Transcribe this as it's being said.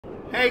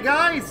Hey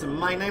guys,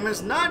 my name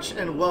is Nudge,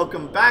 and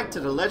welcome back to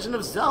The Legend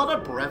of Zelda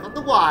Breath of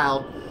the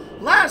Wild.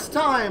 Last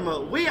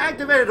time, we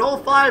activated all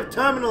 5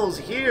 terminals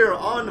here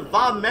on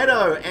Var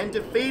Meadow and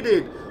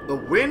defeated the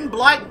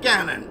Windblight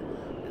Ganon.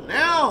 And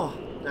now,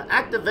 to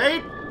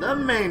activate the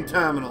main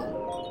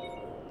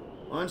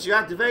terminal. Once you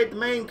activate the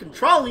main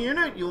control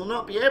unit, you will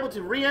not be able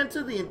to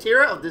re-enter the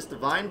interior of this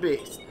divine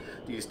beast.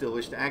 Do you still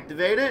wish to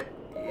activate it?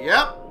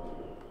 Yep.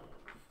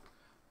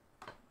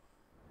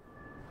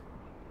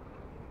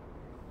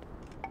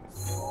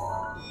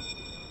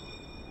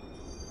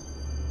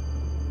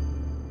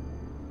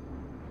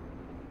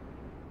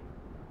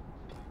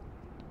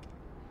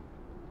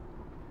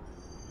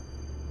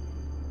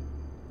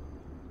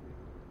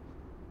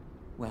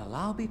 Well,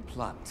 I'll be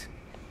plucked.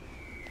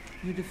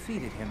 You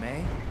defeated him,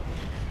 eh?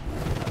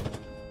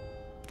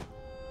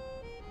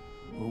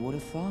 Who would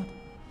have thought?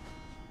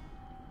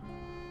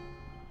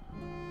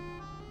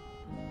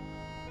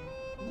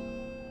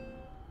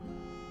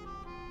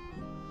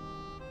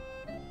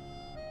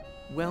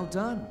 Well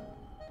done.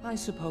 I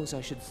suppose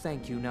I should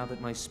thank you now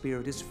that my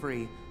spirit is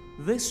free.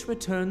 This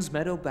returns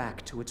Meadow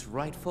back to its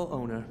rightful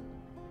owner.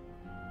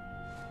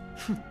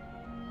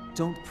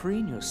 Don't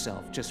preen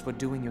yourself just for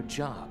doing your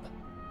job.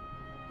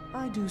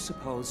 I do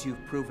suppose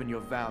you've proven your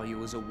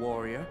value as a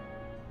warrior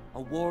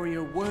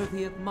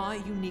worthy of my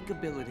unique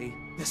ability,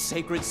 the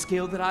sacred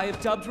skill that I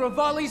have dubbed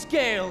Revali's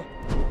Gale.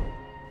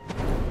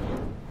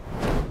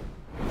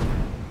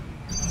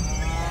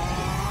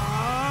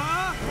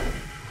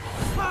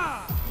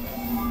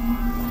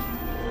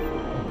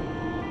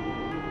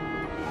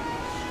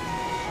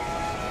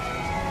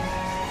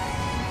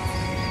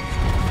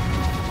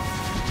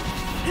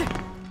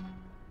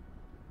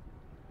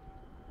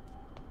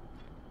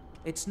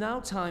 It's now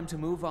time to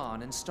move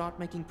on and start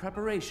making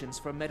preparations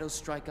for Meadow's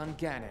strike on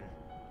Ganon.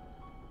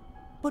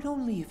 But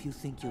only if you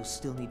think you'll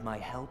still need my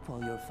help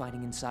while you're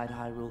fighting inside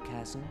Hyrule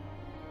Castle.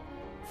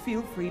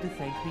 Feel free to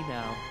thank me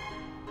now.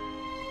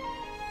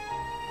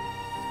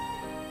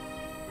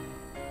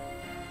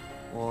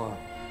 Or,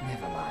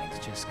 never mind,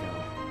 just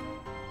go.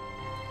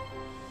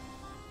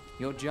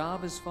 Your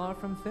job is far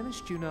from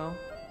finished, you know.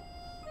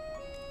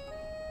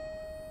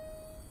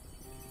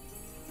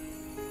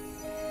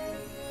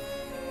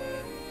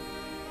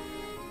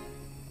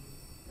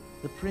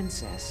 The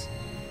princess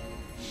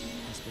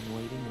has been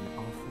waiting an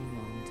awfully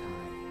long time.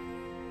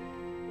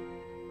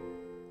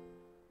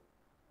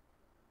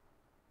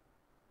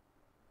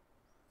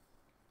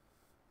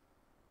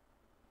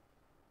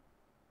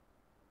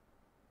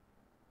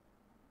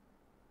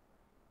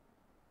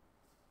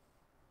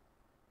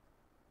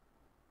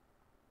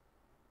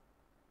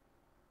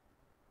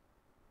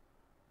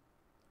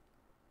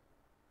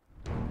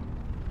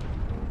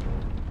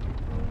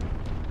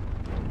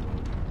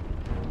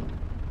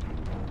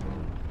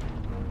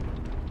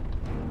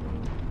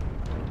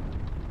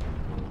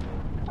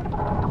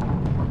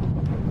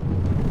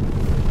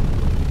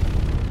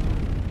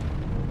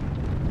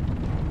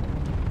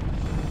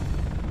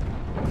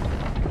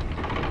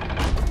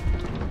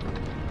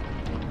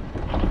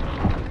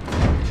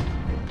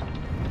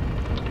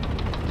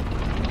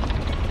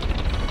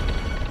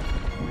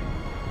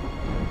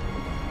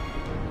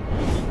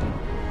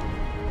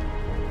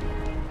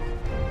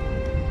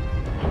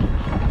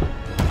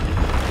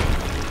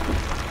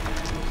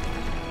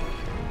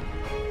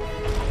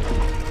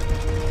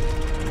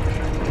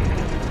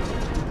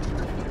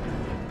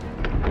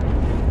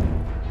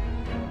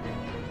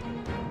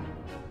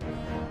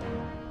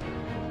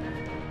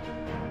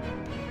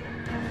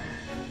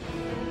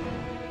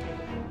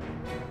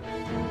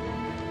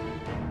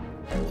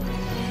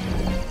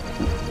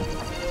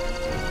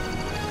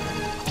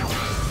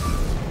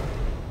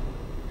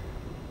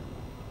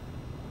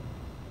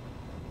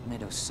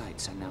 Meadow's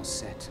sights are now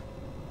set.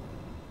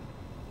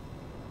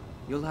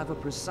 You'll have a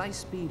precise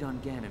speed on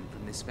Ganon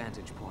from this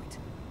vantage point.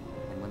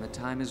 And when the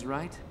time is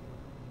right,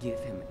 give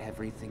him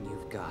everything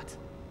you've got.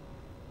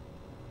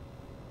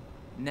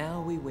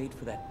 Now we wait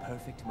for that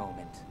perfect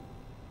moment.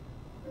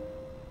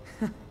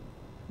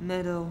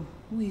 Meadow,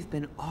 we've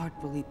been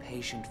artfully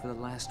patient for the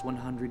last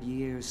 100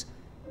 years.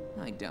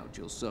 I doubt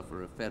you'll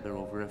suffer a feather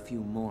over a few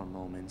more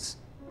moments.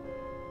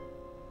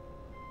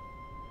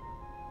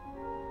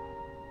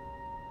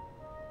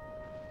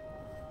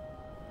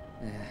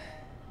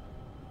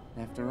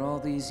 After all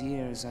these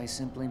years, I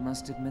simply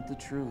must admit the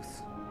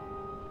truth.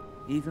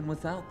 Even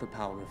without the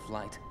power of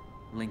flight,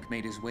 Link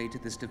made his way to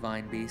this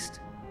divine beast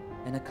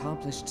and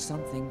accomplished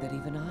something that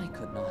even I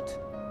could not.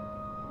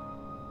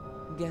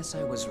 Guess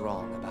I was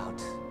wrong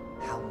about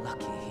how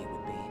lucky he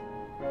would be.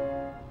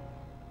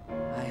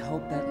 I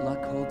hope that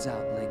luck holds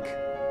out, Link,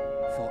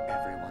 for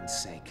everyone's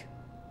sake.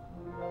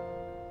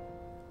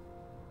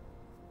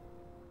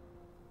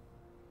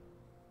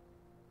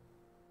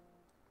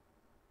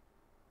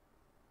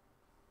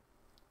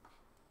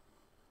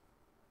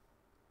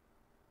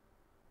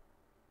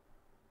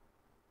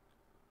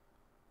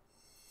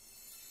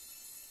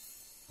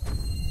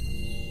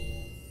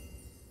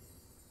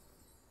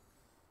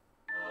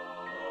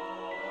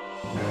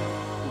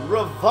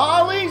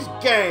 Revali's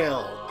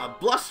Gale, a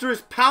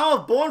blusterous power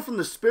born from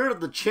the spirit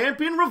of the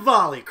champion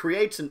Revali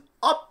creates an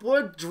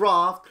upward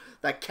draft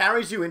that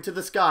carries you into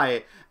the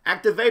sky.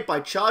 Activate by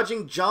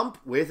charging jump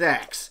with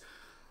X.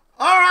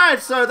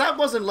 Alright, so that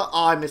wasn't... Oh,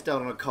 I missed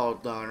out on a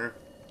cooldown.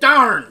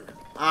 Darn!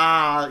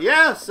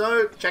 Yeah,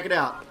 so check it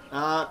out.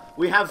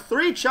 We have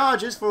 3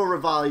 charges for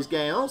Revali's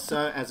Gale,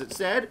 so as it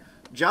said,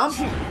 jump,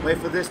 wait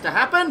for this to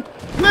happen,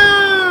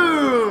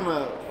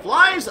 boom!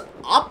 Flies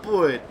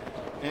upward,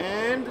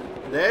 and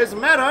there's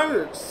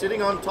Meadow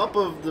sitting on top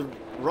of the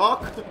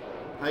rock,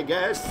 I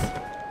guess,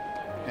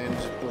 and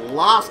just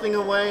blasting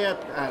away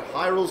at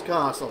Hyrule's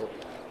castle.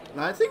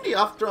 Now, I think the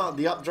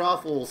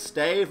updraft will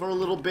stay for a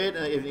little bit,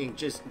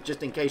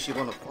 just in case you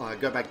want to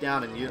go back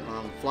down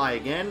and fly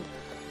again.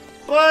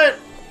 But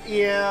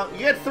yeah, you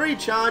get 3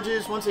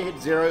 charges. Once it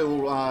hits 0,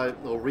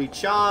 it'll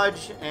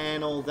recharge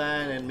and all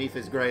that. And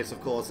Mipha's Grace, of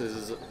course,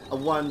 is a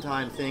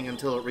one-time thing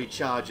until it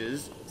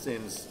recharges,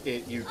 since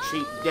you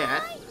cheat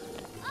death.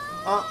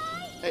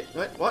 Hey,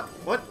 what?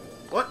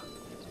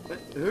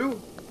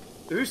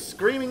 Who's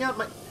screaming out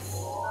my...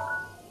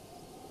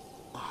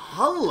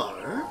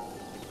 Hello?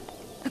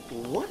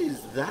 What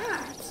is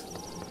that?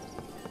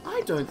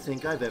 I don't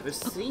think I've ever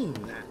seen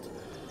that.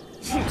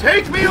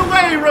 Take me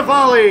away,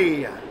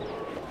 Revali!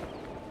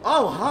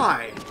 Oh,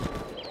 hi.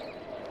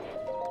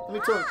 Let me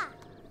talk.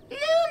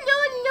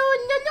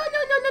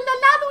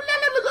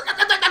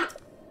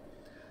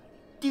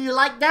 Do you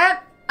like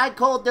that? I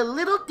called the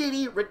little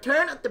ditty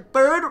Return of the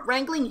Bird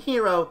Wrangling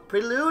Hero,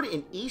 Prelude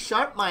in E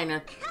sharp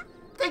minor.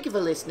 Thank you for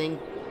listening.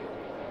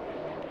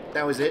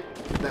 That was it.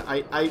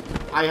 I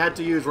had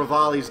to use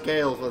Revali's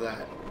Gale for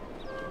that.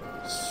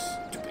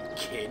 Stupid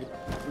kid.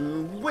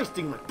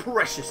 Wasting my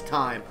precious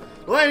time.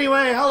 Well,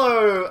 anyway,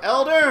 hello,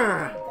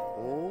 Elder.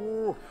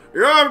 Oh,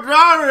 you're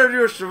done and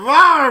you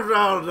survived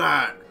all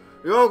that.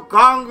 You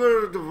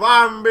conquered the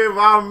divine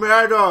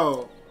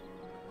meadow.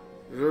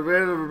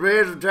 The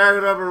beast of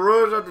taking up a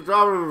roost at the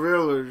top of the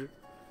village.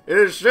 It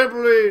is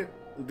simply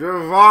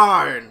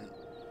divine.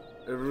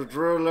 If the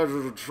truth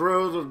is the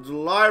truth, the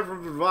life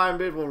of the divine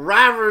beast will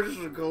ravage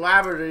the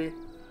calamity.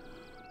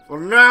 For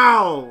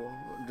now,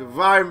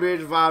 divine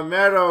beast, divine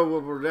meadow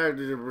will protect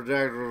the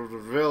protector of the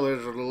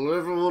village, and the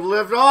liver will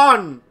live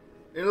on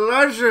in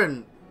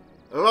legend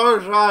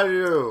alongside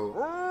you.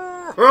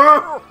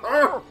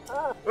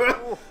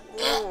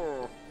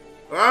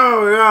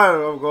 Oh yeah,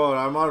 of course,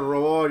 I must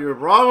reward you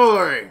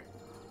properly.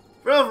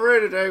 Feel free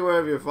to take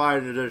whatever you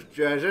find in this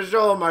chest. It's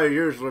all my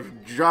useless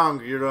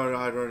junk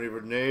I don't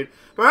even need.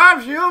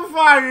 Perhaps you'll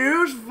find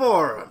use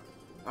for it.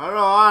 I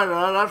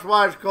know, that's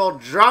why it's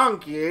called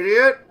junk, you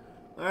idiot.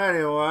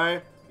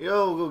 Anyway,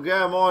 you'll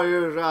get more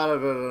use out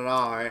of it than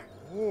I.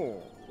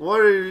 What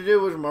you did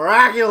was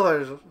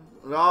miraculous.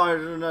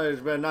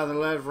 There's been nothing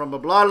left from the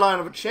bloodline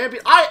of a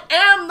champion. I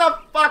am the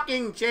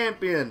fucking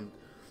champion.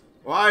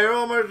 Why, you're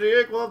almost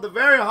the equal of the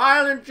very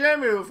Highland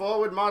champion who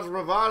fought with Master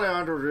Revali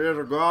 100 years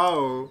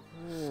ago.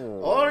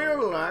 All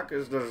you lack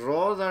is the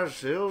sword that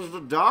seals the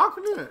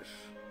darkness.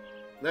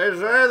 They say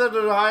that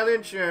the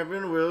Highland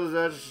champion wills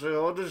that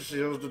sword that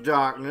seals the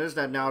darkness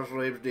that now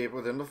sleeps deep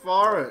within the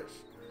forest.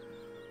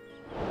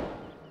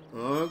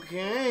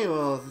 Okay,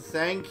 well,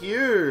 thank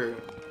you.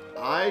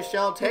 I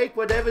shall take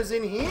whatever's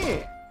in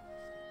here.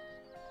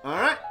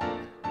 Alright.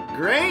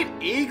 Great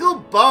Eagle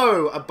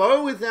Bow. A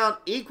bow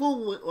without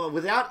equal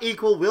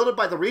wielded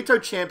by the Rito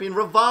champion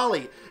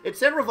Revali. It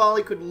said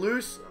Revali could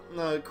loose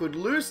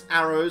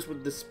arrows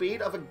with the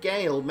speed of a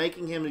gale,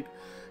 making him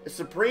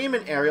supreme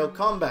in aerial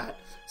combat.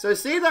 So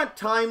see that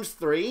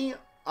 ×3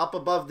 up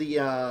above the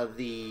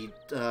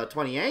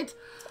 28?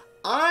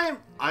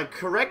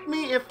 Correct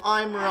me if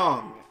I'm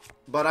wrong,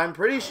 but I'm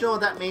pretty sure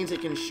that means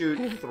it can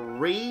shoot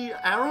 3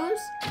 arrows?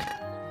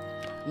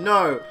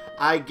 No,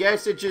 I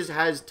guess it just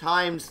has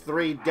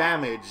 ×3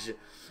 damage.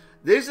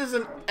 This is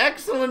an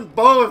excellent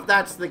bow if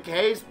that's the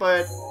case,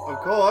 but of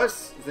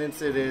course,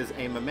 since it is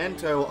a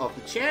memento of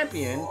the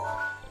champion,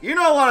 you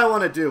know what I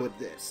want to do with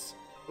this.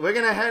 We're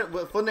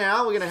gonna for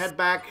now, we're gonna head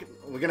back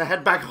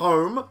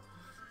home,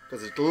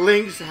 because it's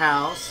Link's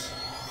house.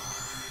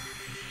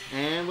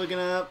 And we're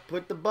gonna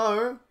put the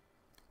bow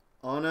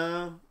on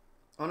a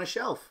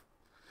shelf.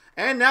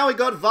 And now we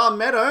got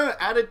Meadow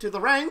added to the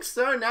ranks,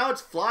 so now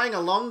it's flying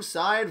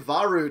alongside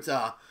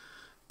Varuta.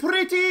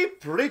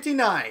 Pretty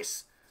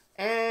nice.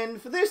 And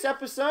for this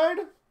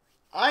episode,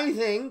 I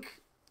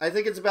think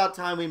it's about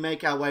time we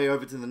make our way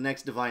over to the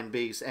next Divine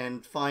Beast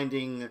and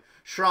finding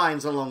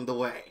shrines along the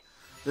way.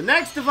 The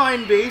next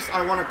Divine Beast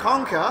I want to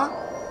conquer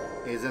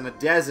is in a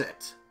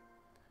desert.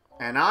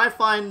 And I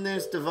find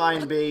this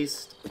Divine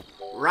Beast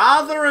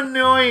rather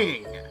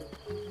annoying.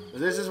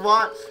 This is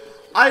what...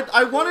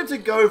 I wanted to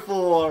go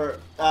for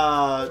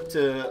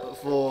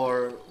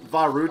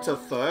Varuta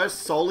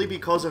first, solely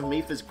because of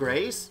Mipha's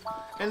Grace,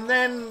 and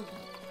then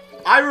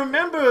I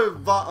remember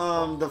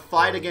the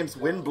fight against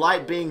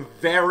Windblight being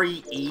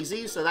very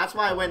easy, so that's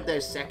why I went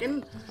there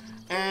second,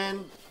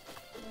 and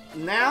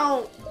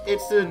now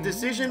it's a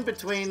decision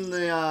between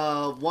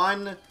the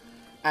one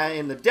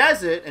in the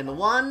desert and the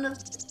one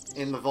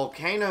in the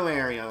volcano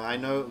area. I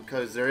know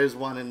because there is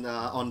one in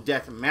on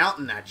Death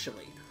Mountain,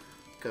 actually.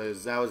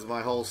 Because that was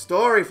my whole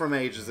story from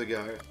ages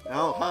ago.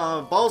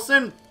 Oh,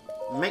 Bolson,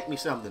 make me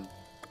something.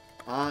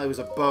 It was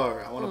a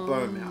bow. I want a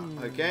bow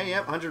mount. Okay,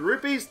 yep, 100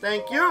 rupees,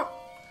 thank you.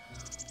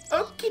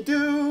 Okie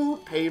doo,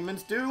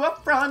 payments due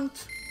up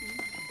front.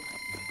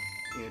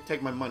 Yeah,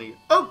 take my money.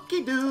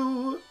 Okie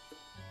doo.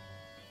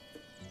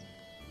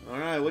 All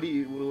right, what are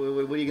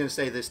you gonna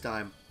say this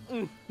time?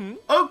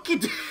 Okie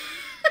doo.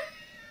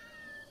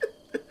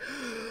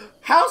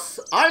 House,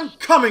 I'm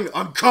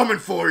coming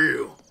for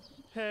you.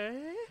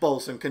 Hey?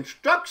 Bolson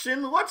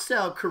Construction, what's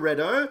our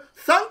credo?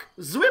 Thunk,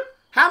 zwip,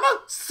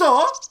 hammer,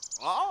 saw.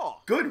 Oh.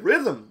 Good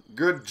rhythm.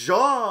 Good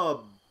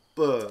job.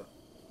 That's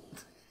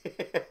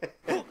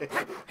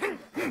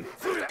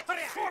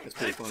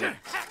pretty funny.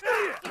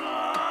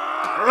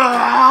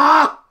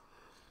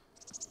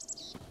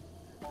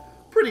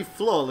 Pretty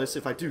flawless,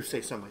 if I do say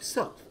so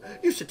myself.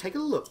 You should take a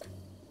look.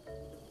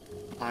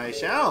 I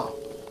shall.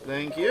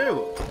 Thank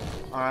you.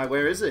 Alright,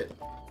 where is it?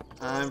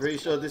 I'm pretty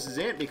sure this is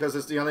it, because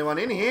it's the only one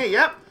in here.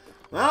 Yep.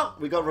 Well,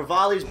 we got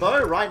Revali's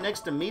bow right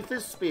next to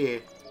Mitha's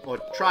spear. Or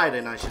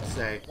trident, I should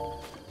say.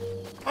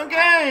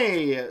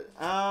 Okay!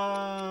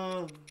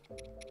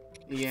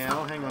 Yeah,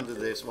 I'll hang on to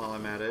this while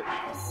I'm at it.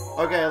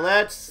 Okay,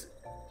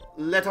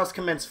 let us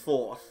commence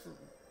forth.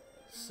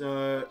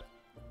 So,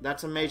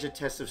 that's a major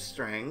test of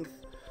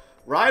strength.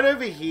 Right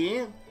over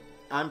here,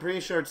 I'm pretty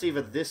sure it's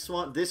either this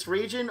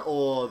region,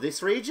 or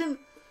this region.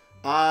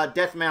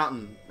 Death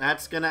Mountain.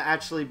 That's gonna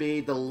actually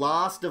be the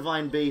last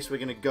Divine Beast we're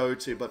gonna go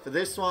to. But for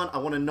this one, I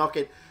want to knock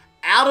it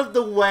out of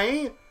the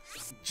way,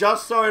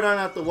 just so I don't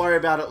have to worry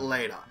about it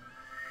later.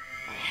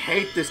 I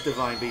hate this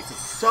Divine Beast. It's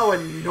so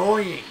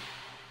annoying.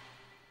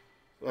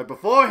 But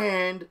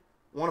beforehand,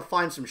 I want to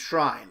find some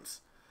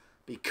shrines.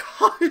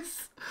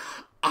 Because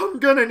I'm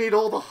gonna need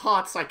all the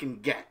hearts I can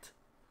get.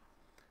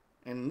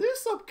 And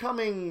this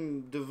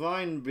upcoming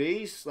Divine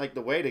Beast, like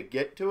the way to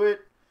get to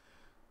it,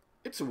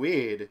 it's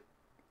weird.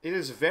 It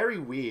is very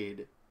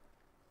weird.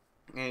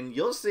 And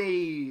you'll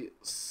see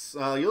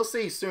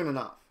soon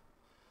enough.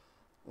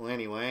 Well,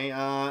 anyway,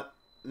 now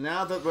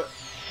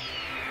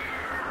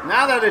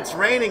that it's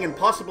raining and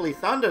possibly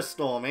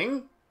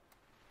thunderstorming.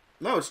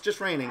 No, it's just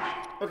raining.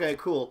 Okay,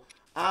 cool.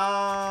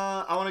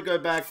 I want to go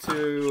back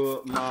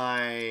to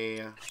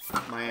my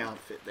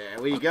outfit.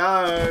 There we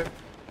go.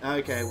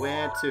 Okay,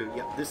 where to?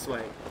 Yep, this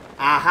way.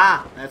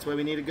 Aha! That's where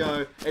we need to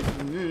go.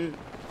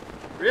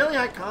 Really?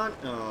 I can't?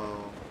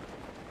 Oh.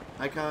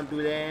 I can't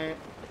do that.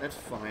 That's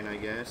fine, I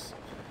guess.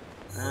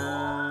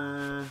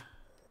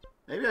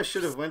 Maybe I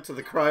should have went to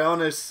the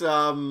Cryonis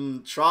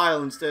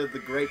trial instead of the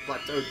Great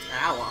Plateau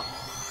Tower.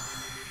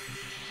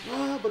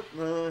 But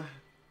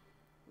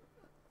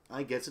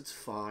I guess it's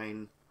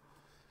fine.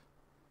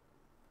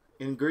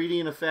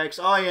 Ingredient effects.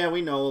 Oh yeah,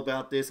 we know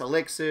about this.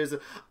 Elixirs.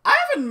 I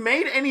haven't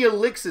made any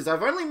elixirs.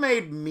 I've only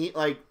made meat,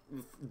 like,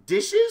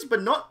 dishes,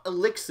 but not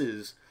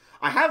elixirs.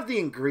 I have the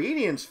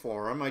ingredients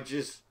for them. I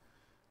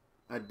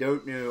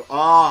don't know.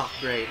 Ah, oh,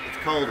 great. It's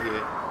cold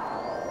here.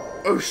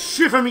 Oh,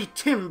 shiver me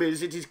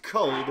timbers, it is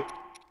cold.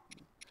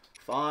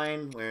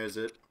 Fine. Where is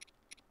it?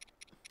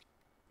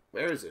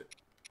 Where is it?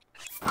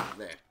 Ah,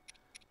 there.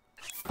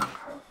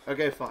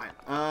 Okay, fine.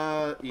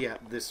 Yeah,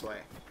 this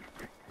way.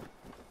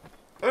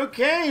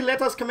 Okay,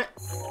 let us come in.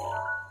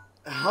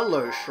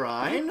 Hello,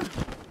 shrine.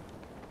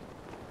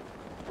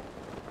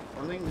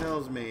 Something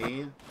tells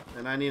me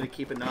that I need to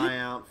keep an eye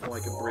out for,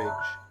 like, a bridge.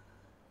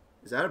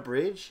 Is that a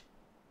bridge?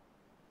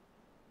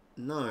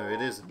 No, it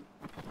isn't.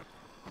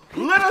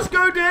 Let us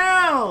go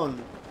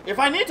down! If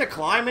I need to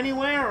climb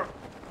anywhere,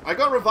 I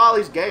got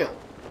Revali's Gale.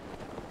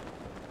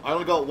 I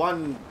only got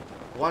one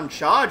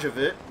charge of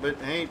it, but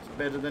hey, it's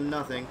better than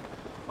nothing.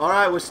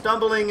 Alright, we're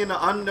stumbling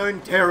into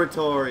unknown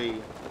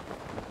territory.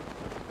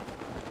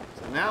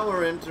 So now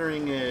we're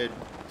entering a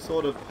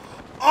sort of...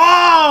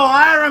 Oh,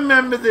 I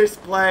remember this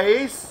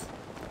place!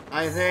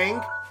 I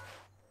think.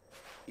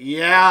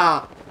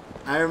 Yeah,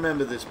 I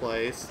remember this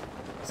place.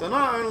 So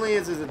not only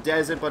is it a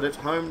desert, but it's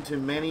home to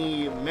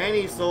many,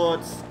 many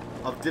sorts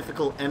of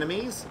difficult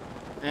enemies.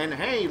 And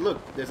hey,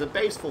 look, there's a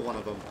base for one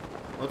of them.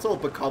 Well, it's all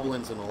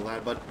bokoblins and all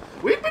that, but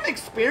we've been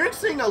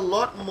experiencing a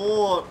lot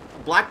more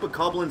black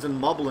bokoblins and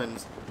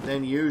moblins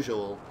than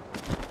usual.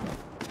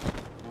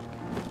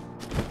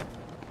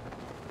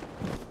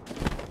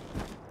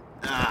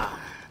 Ah,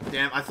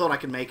 damn, I thought I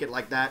could make it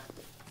like that.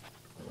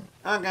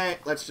 Okay,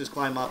 let's just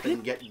climb up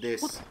and get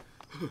this.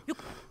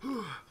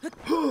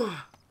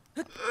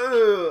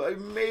 I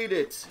made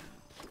it.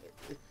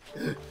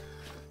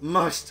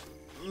 Must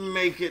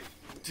make it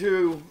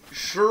to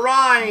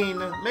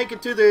shrine. Make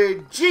it to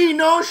the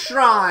Geno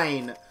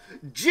shrine.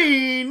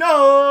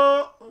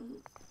 Geno,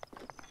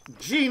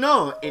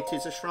 it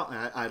is a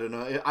shrine. I don't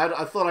know.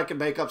 I thought I could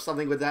make up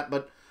something with that,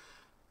 but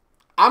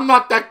I'm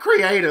not that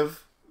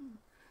creative.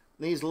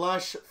 These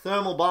lush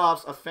thermal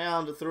baths are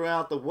found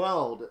throughout the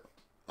world.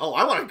 Oh,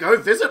 I want to go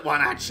visit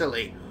one,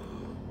 actually.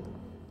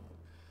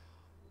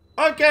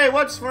 Okay,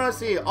 what's for us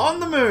here? On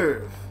the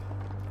move.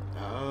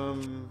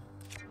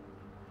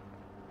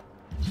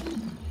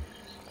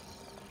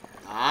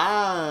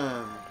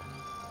 Ah.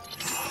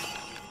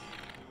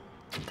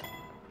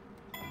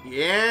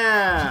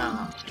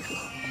 Yeah.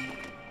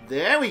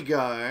 There we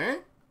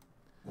go.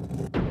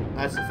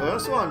 That's the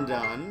first one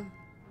done.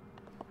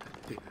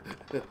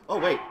 Oh,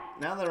 wait.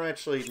 Now they're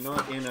actually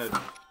not in a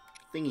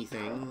thingy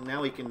thing.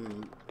 Now we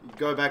can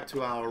go back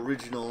to our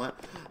original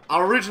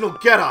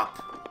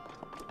getup.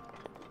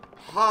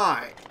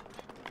 Hi.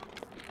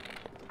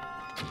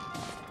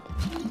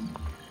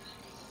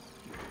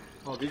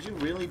 Oh, did you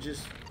really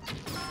just...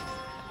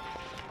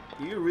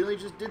 You really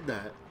just did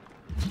that?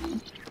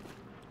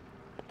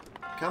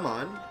 Come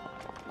on.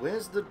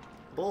 Where's the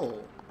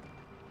ball?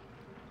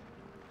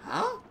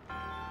 Huh?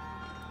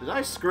 Did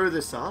I screw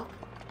this up?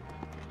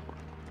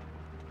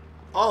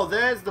 Oh,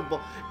 there's the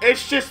ball.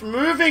 It's just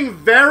moving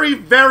very,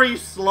 very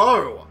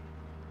slow.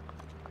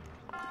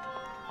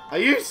 Are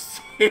you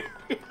serious?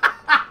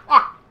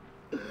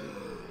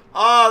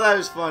 Oh, that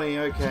was funny.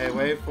 Okay,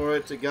 wait for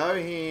it to go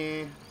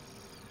here.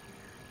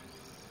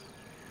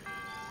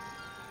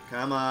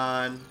 Come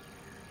on.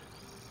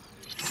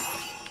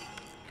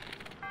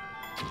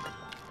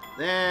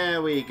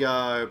 There we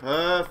go.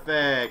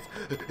 Perfect.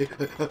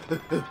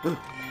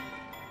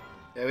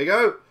 There we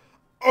go.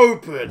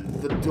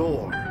 Open the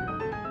door.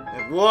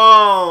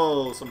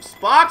 Whoa! Some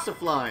sparks are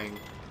flying.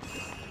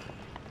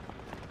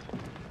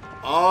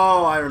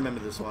 Oh, I remember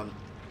this one.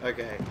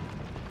 Okay.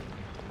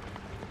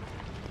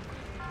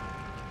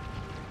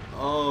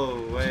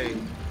 Oh, wait.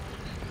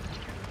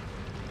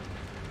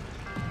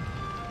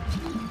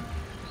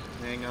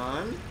 Hang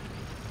on.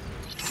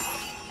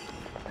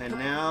 And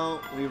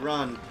now we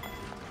run.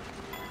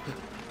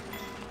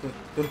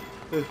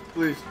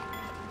 Please.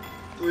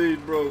 Please,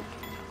 bro.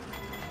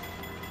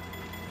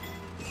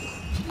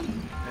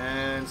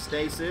 And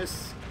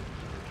stasis.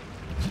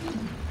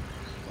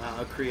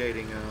 Wow,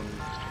 creating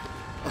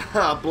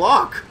a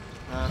block.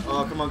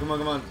 Oh, come on, come on,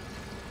 come on.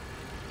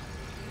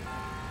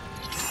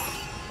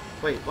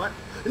 Wait, what?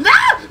 No!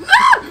 No!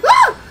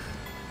 Ah!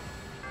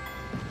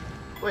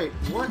 Wait,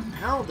 what?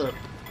 How the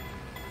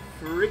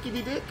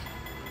frickety dick?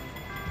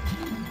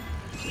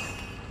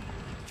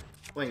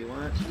 Wait,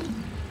 what?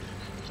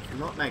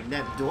 Not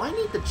magnetic. Do I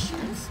need the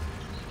chest?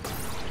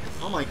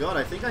 Oh my god,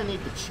 I think I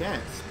need the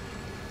chest.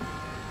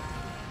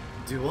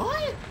 Do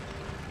I?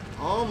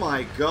 Oh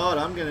my god,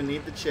 I'm gonna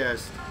need the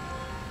chest.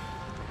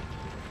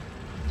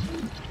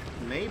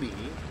 Maybe.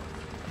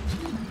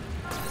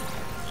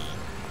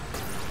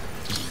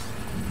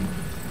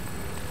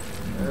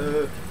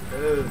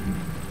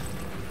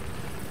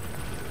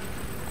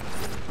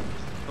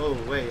 Oh,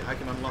 wait, I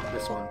can unlock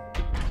this one.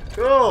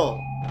 Cool!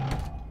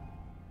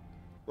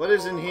 What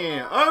is in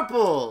here?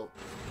 Opal!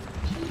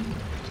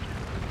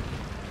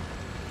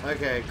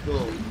 Okay,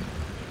 cool.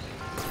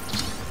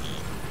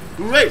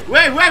 Wait!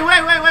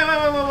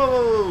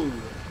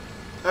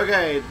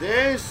 Okay,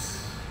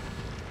 this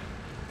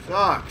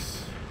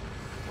sucks.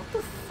 What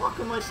the fuck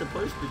am I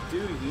supposed to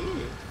do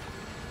here?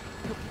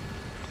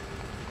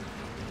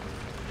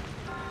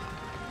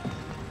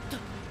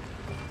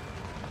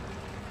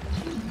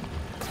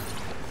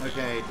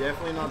 Okay,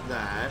 definitely not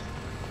that.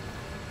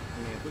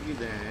 Yeah, put you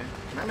there.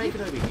 Can I make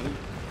it over here?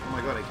 Oh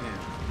my god, I can.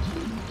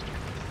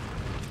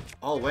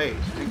 Oh, wait.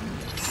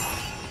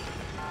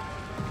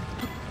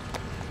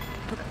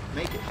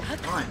 Make it.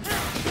 Fine.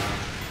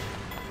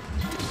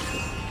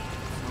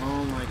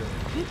 Oh my god.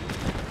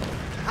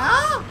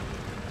 Ah!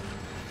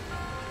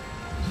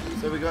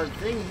 So we got a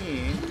thing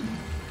here.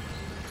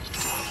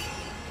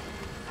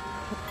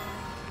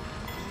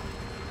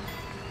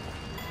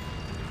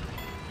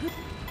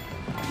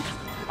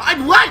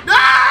 What?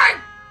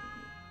 Ah!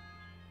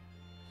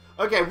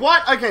 Okay,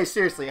 what? Okay,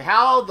 seriously,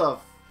 how the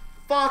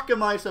fuck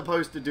am I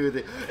supposed to do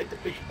this?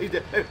 Gimme.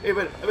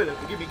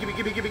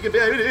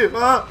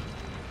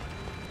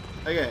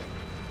 Okay,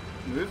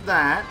 move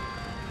that.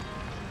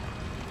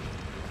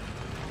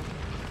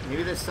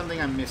 Maybe there's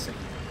something I'm missing.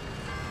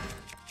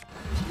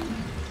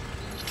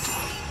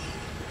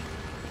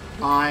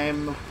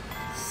 I'm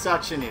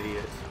such an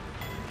idiot.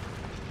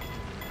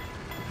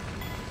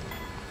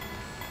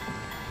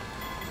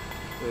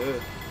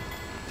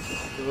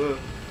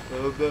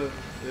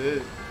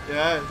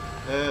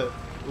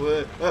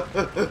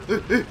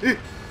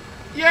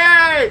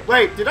 Yay!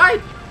 Wait, did I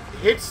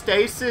hit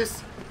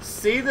stasis?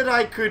 See that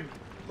I could,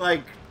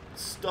 like,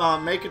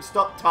 make it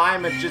stop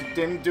time and just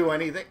didn't do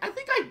anything? I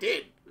think I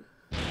did.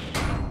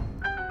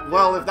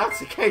 Well, if that's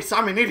the case,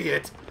 I'm an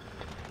idiot.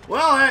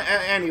 Well,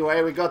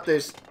 anyway, we got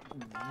this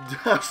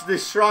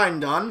shrine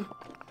done.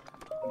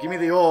 Give me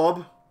the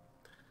orb.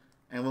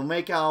 And we'll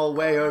make our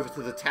way over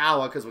to the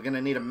tower, because we're going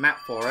to need a map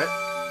for it.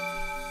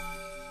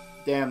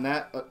 Damn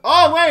that.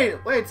 Oh, wait,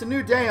 it's a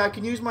new day. I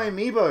can use my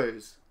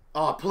amiibos.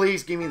 Oh,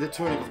 please give me the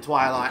Tunic of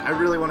Twilight. I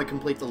really want to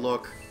complete the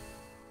look.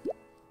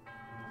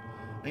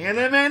 And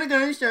the man is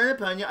going to start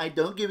upon you. I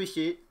don't give a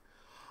shit.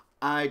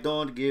 I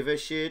don't give a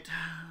shit.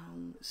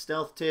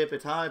 Stealth tip.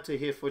 It's hard to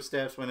hear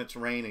footsteps when it's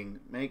raining.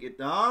 Make it...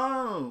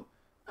 Oh,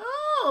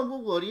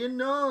 well, what do you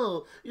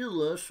know? You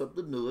learn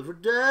something new every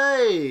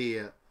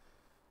day.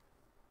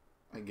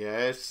 I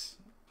guess.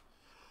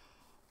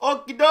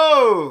 Okie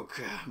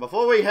doke!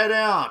 Before we head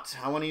out,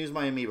 I want to use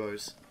my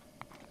amiibos.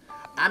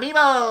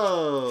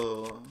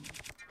 Amiibo!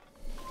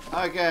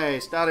 Okay,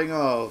 starting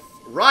off.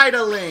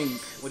 Rider Link!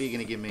 What are you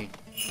gonna give me?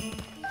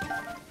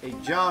 A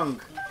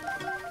junk.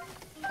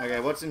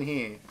 Okay, what's in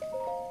here?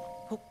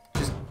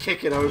 Just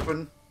kick it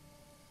open.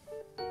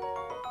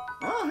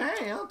 Oh,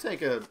 hey, I'll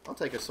take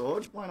a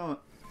sword. Why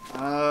not?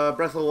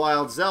 Breath of the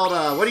Wild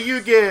Zelda. What do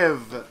you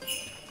give?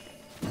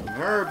 Some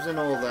herbs and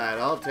all that.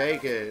 I'll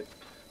take it.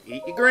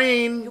 Eat your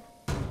green. You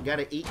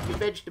gotta eat your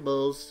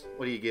vegetables.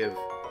 What do you give?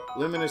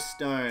 Luminous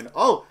stone.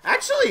 Oh,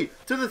 actually,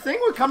 to the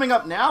thing we're coming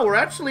up now, we're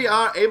actually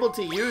able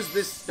to use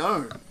this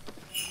stone.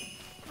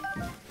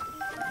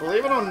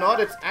 Believe it or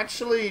not, it's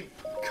actually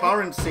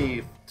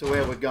currency to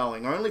where we're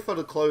going. Only for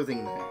the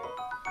clothing there.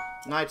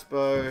 Knight's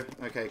bow.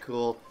 Okay,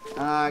 cool.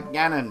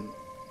 Ganon.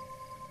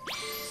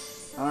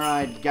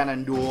 Alright,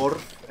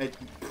 Ganondorf.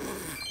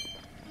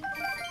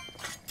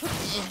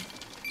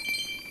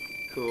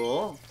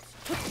 Cool.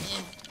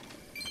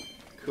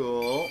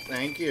 Cool,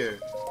 thank you.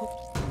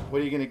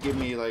 What are you gonna give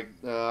me, like,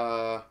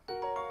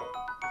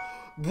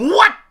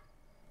 What?!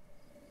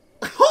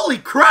 Holy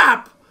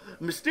crap!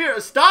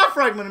 Star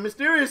fragment, a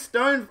mysterious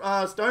stone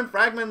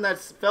fragment that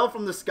fell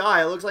from the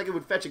sky. It looks like it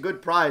would fetch a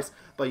good price,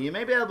 but you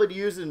may be able to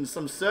use it in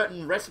some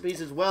certain recipes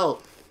as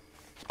well.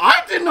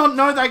 I did not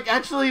know that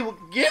actually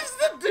gives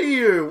them to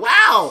you!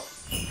 Wow!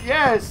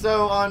 Yeah,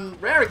 so on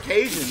rare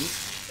occasions...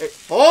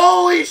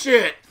 Holy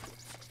shit!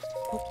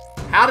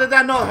 How did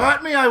that not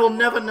hurt me? I will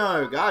never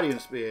know. Guardian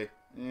Spear.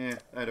 Yeah,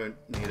 I don't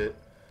need it.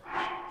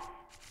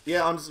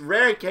 Yeah, on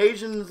rare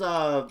occasions,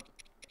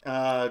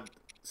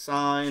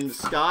 sign the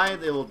sky,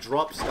 they will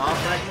drop star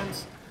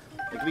fragments.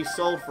 It can be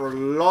sold for a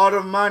lot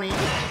of money.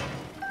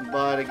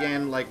 But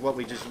again, like what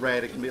we just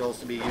read, it can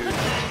also be used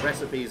in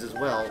recipes as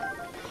well.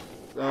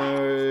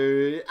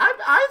 So,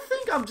 I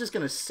think I'm just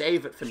going to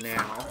save it for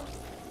now.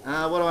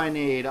 What do I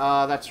need?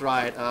 That's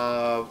right.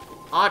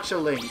 Archer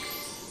Link.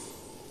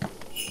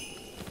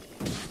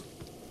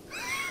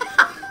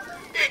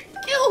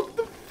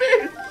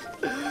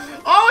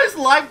 I always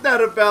like that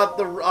about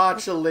the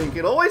Archer Link.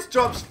 It always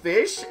drops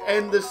fish,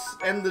 and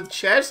the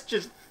chest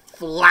just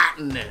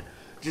flatten it,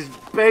 just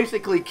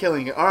basically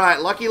killing it. All right,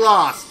 lucky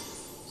last,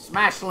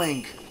 Smash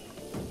Link.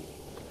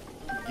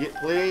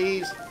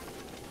 Please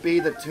be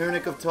the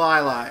Tunic of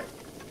Twilight.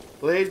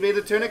 Please be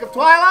the Tunic of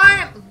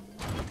Twilight.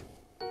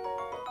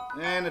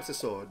 And it's a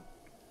sword.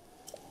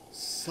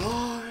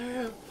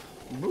 So,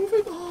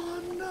 moving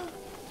on. All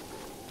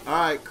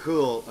right,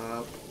 cool.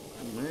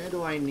 Where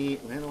do I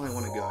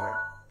want to go?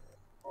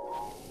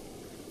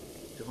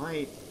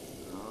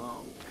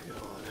 Oh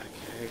god,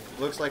 okay.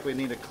 Looks like we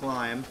need to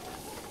climb.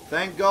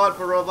 Thank god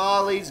for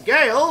Revali's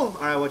Gale!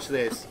 Alright, watch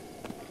this.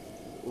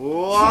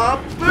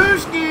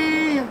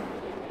 Wapooski!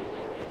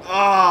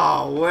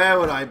 Oh, where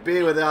would I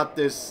be without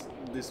this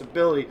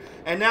ability?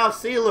 And now,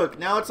 see, look,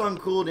 now it's on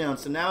cooldown,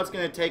 so now it's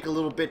going to take a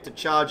little bit to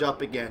charge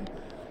up again.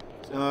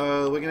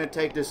 So, we're going to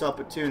take this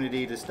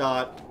opportunity to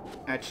start...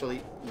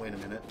 Actually, wait a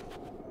minute.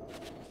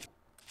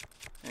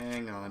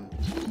 Hang on.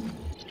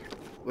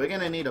 We're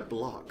going to need a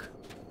block.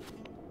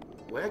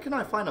 Where can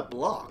I find a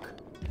block?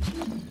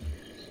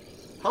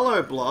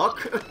 Hello,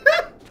 block.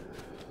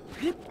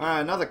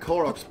 Alright, another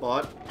Korok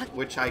spot,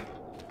 which I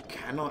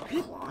cannot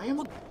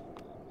climb.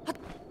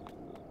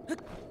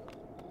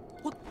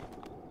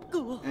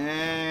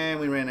 And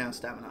we ran out of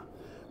stamina.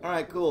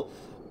 Alright, cool.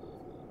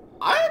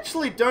 I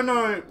actually don't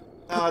know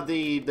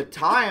the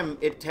time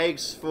it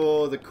takes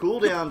for the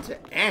cooldown to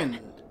end.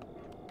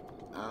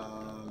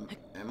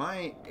 Am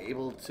I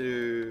able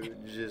to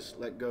just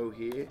let go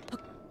here?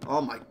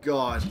 Oh my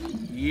god.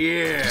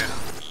 Yeah!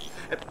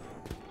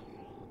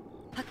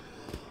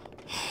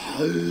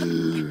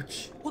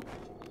 Huge!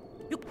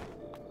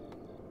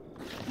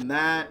 And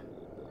that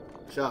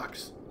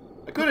sucks.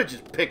 I could have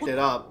just picked it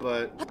up,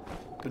 but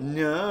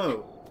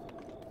no.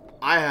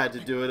 I had to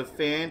do it a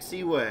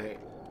fancy way.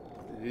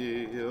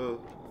 Yeah.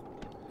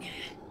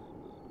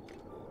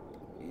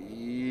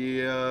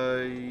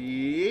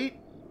 Yeet.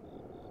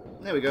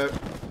 There we go.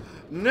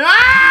 No! No!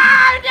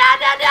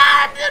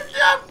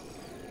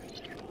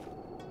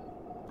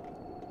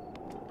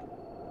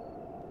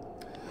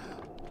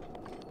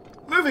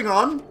 Moving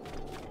on.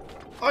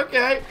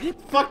 Okay.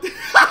 Fuck.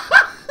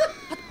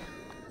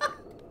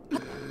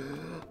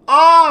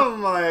 Oh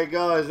my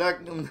gosh.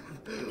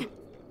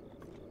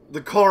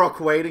 The Korok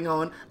waiting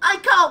on. I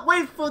can't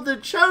wait for the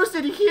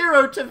chosen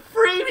hero to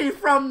free me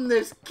from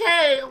this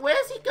cave.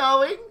 Where's he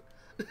going?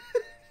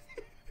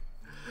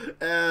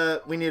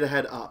 We need to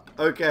head up.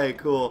 Okay,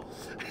 cool.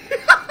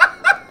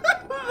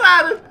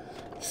 That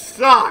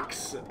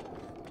sucks.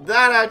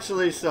 That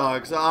actually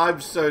sucks.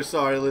 I'm so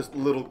sorry,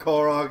 little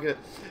Korok.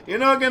 You're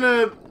not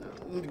gonna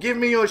give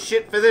me your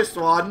shit for this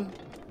one.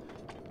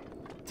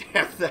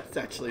 Damn, that's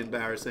actually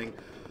embarrassing.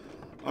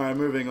 Alright,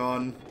 moving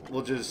on.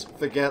 We'll just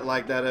forget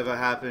like that ever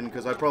happened,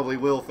 because I probably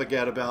will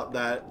forget about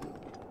that.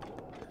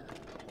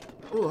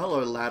 Oh,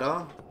 hello,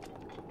 ladder.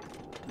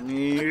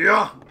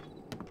 Yeah.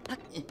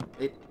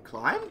 It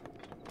climb?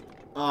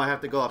 Oh, I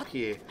have to go up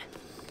here.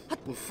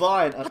 We're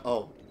fine.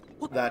 Oh,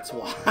 that's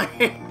why.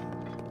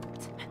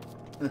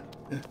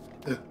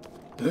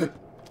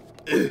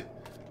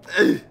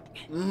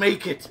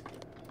 Make it.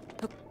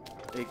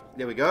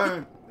 There we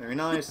go. Very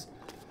nice.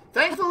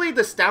 Thankfully,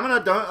 the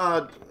stamina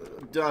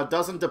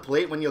doesn't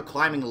deplete when you're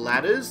climbing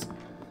ladders.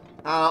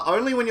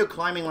 Only when you're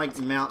climbing like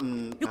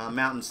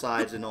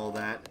mountainsides and all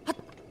that.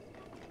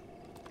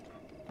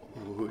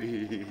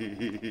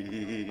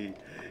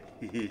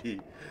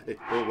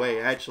 Oh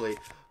wait, actually,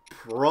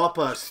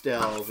 proper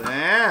stealth.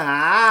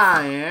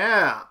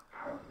 Yeah.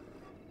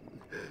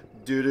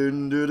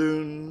 Doo-dun,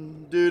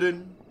 doo-dun,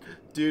 doo-dun.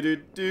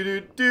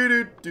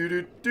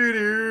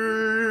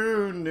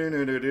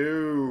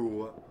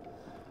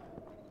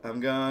 I'm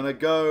gonna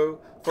go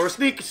for a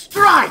sneak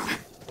strike!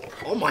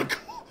 Oh my god!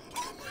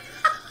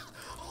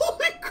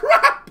 Holy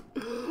crap!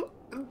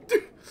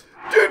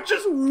 Dude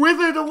just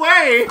withered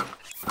away!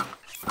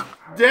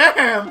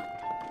 Damn!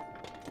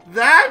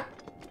 That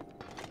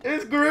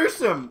is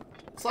gruesome!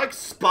 It's like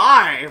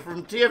Spy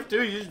from TF2,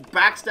 you just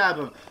backstab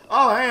him.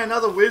 Oh hey,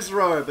 another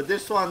Wizro, but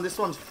this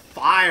one's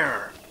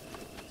fire.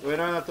 So we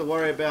don't have to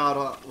worry about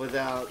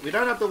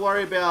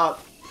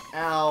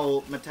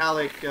our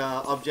metallic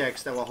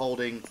objects that we're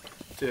holding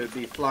to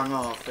be flung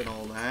off and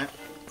all that.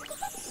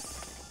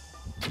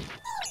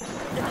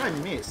 How did I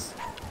miss?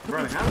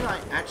 Bro, how did I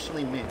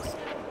actually miss?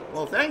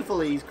 Well,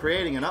 thankfully he's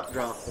creating an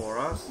updraft for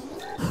us.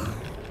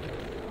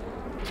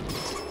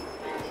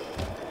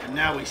 And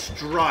now we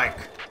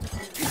strike.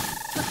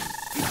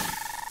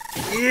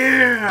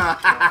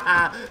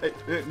 Yeah!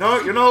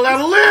 No, you're not allowed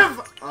to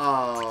live!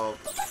 Oh.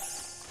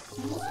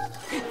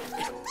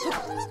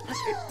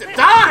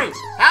 Die!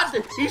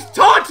 He's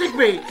taunting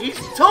me! He's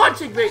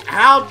taunting me!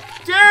 How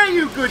dare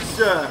you, good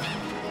sir!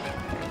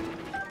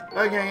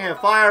 Okay, yeah,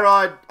 fire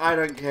rod, I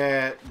don't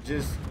care.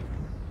 Just...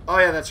 Oh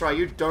yeah, that's right,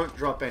 you don't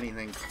drop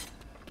anything.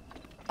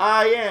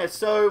 Yeah,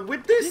 so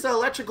with this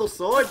electrical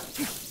sword,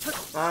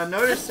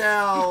 notice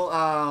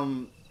how,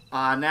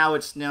 now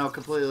it's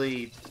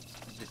completely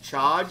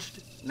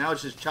charged. Now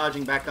it's just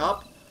charging back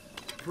up.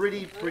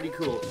 Pretty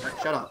cool. Right,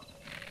 shut up.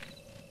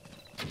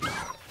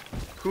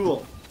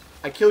 Cool.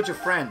 I killed your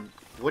friend.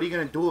 What are you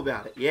gonna do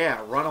about it?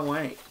 Yeah, run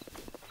away.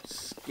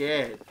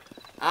 Scared.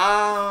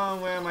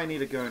 Where do I need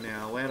to go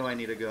now? Where do I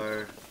need to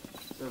go?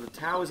 So the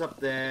tower's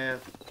up there.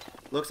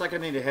 Looks like I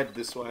need to head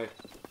this way.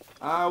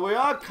 We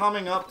are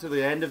coming up to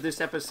the end of this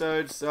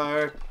episode,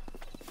 so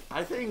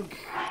I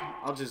think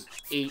I'll just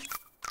eat.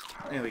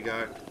 There we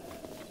go.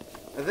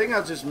 I think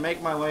I'll just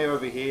make my way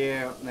over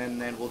here,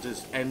 and then we'll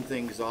just end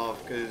things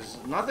off, because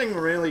nothing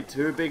really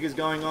too big is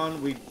going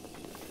on. We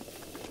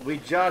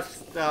got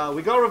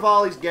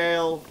Revali's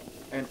Gale,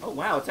 and oh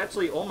wow, it's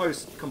actually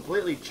almost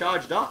completely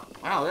charged up.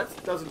 Wow,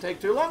 that doesn't take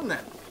too long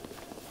then.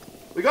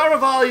 We got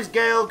Revali's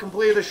Gale,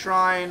 completed the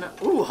shrine.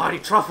 Ooh, Hardy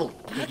Truffle.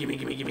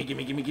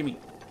 Gimme.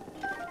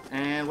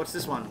 And what's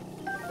this one?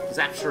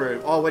 Zap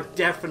Shrew. Oh, we're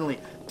definitely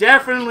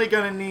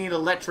gonna need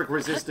electric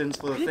resistance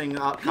for the thing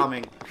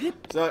upcoming.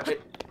 So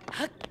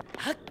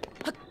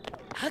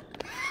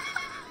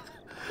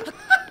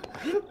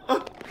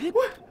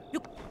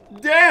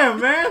damn,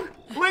 man!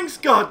 Link's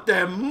got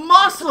them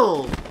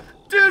muscles!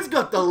 Dude's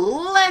got the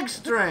leg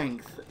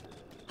strength!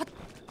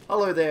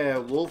 Hello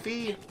there,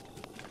 Wolfie.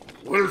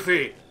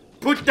 Wolfie,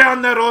 put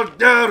down that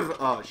order!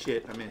 Oh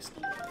shit, I missed.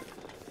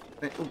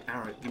 Oh,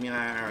 arrow. Give me an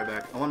arrow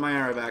back. I want my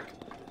arrow back.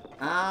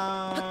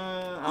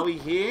 Are we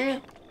here?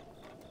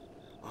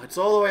 Oh, it's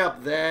all the way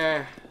up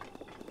there.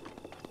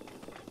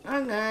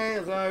 Okay,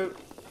 so...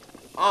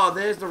 Oh,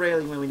 there's the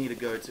railing where we need to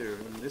go to.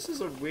 And this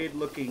is a weird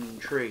looking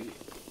tree.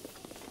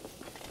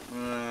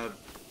 Can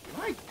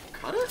I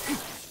cut it?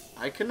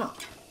 I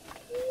cannot.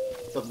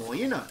 The more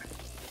you know.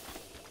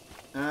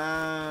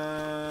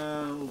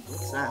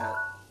 What's that?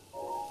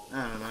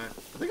 I don't know. I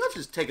think I'll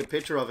just take a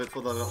picture of it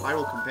for the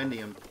Hyrule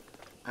Compendium.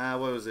 What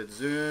was it?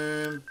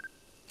 Zoom.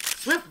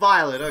 Swift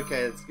Violet.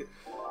 Okay, let's get...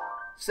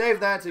 Save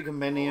that to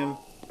Compendium.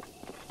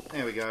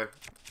 There we go.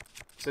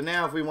 So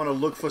now if we want to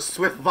look for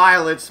Swift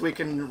Violets, we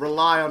can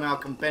rely on our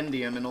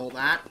Compendium and all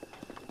that.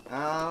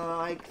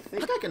 I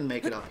think I can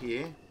make it up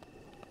here.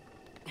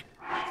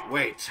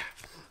 Wait.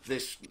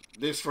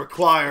 This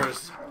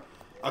requires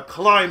a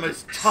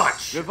climber's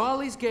touch.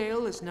 Revali's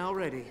Gale is now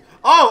ready.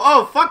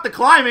 Oh, fuck the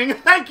climbing.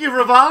 Thank you,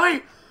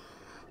 Revali.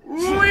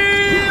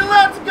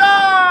 Let's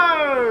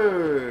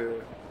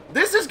go!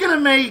 This is gonna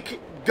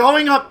make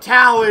going up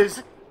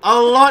towers a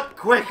lot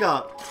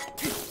quicker.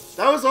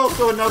 That was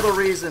also another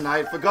reason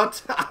I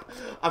forgot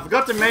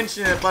to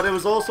mention it, but it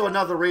was also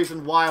another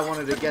reason why I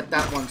wanted to get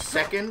that one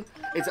second.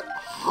 It's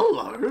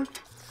hello.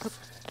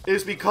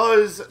 Is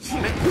because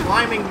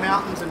climbing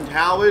mountains and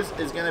towers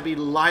is gonna be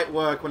light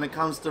work when it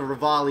comes to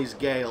Revali's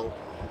Gale.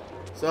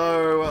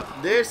 So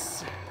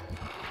this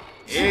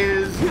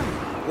is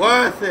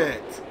worth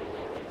it.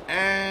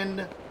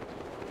 And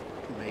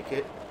make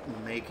it.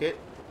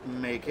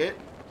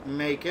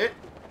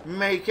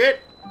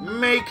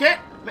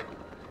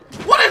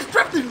 What is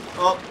drifting?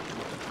 Oh,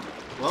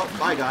 well,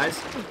 bye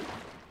guys.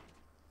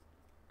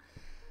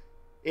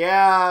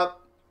 Yeah,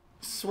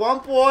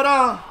 swamp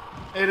water.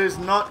 It is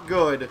not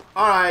good.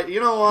 Alright, you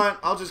know what?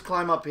 I'll just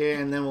climb up here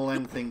and then we'll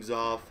end things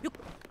off.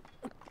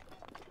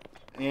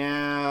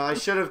 Yeah, I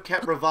should have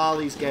kept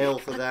Revali's Gale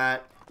for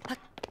that.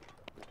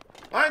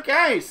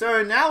 Okay,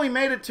 so now we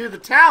made it to the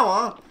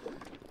tower.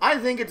 I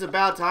think it's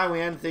about time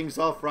we end things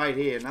off right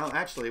here. Now,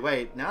 actually,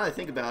 wait. Now that I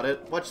think about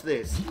it, watch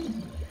this.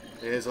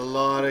 There's a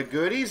lot of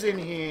goodies in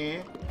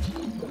here.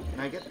 Can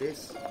I get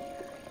this?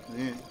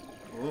 Yeah.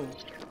 Ooh.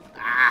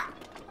 Ah!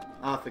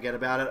 Oh, forget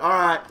about it.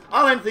 Alright,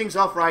 I'll end things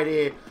off right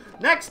here.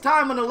 Next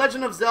time on The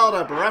Legend of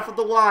Zelda Breath of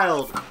the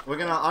Wild, we're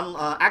going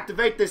to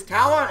activate this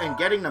tower and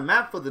getting the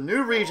map for the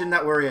new region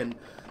that we're in.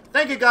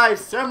 Thank you guys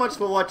so much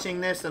for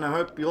watching this, and I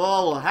hope you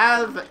all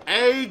have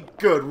a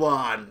good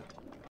one.